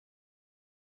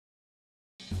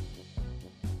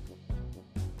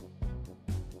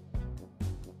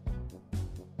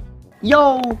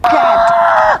Yo,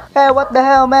 cat! Hey, what the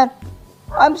hell, man?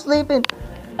 I'm sleeping.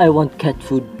 I want cat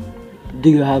food. Do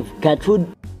you have cat food?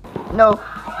 No,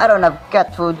 I don't have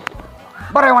cat food.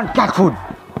 But I want cat food.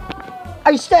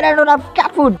 I said I don't have cat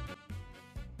food.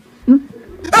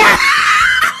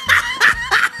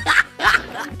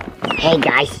 Hey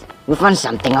guys, we found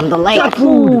something on the lake. Cat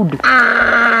food!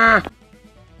 Ah!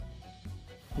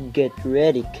 Get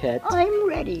ready, cat. I'm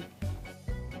ready.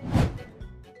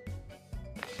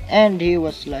 And he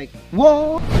was like,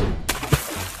 whoa!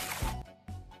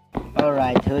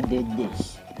 Alright, who did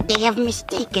this? They have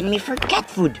mistaken me for cat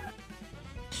food.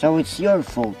 So it's your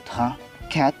fault, huh,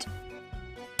 cat?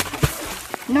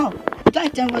 No,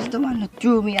 Titan was the one who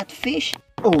threw me at fish.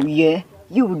 Oh yeah?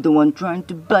 You were the one trying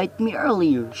to bite me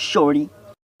earlier, shorty.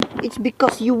 It's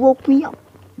because you woke me up,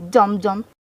 dum-dum.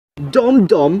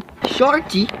 Dum-dum?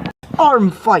 Shorty,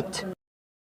 arm fight.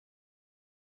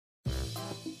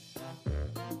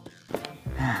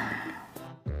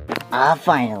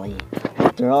 Finally.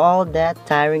 After all that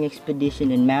tiring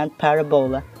expedition in Mount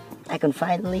Parabola, I can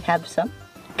finally have some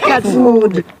Cat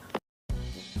food!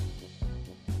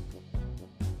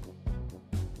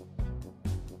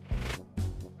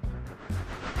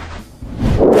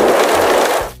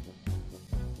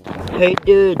 Hey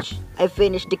dudes, I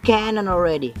finished the cannon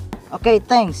already. Okay,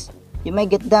 thanks. You may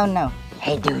get down now.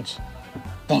 Hey dudes,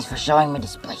 thanks for showing me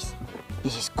this place.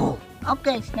 This is cool.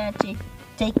 Okay, Snatchy.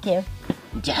 Take care.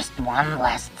 Just one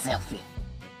last selfie.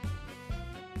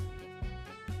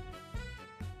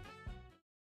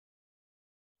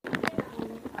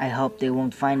 I hope they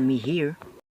won't find me here.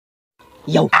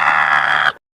 Yo!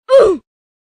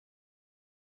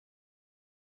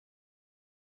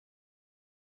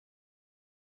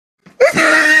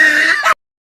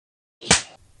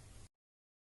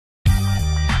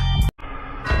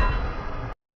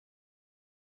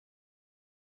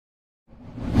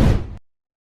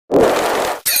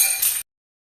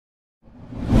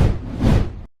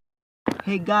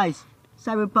 Hey guys,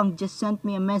 Cyberpunk just sent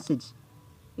me a message.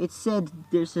 It said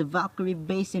there's a Valkyrie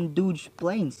base in Doge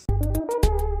Plains.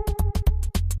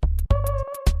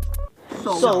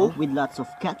 So, with lots of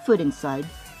cat food inside.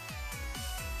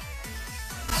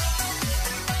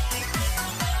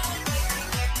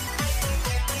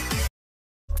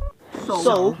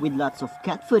 So, with lots of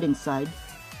cat food inside.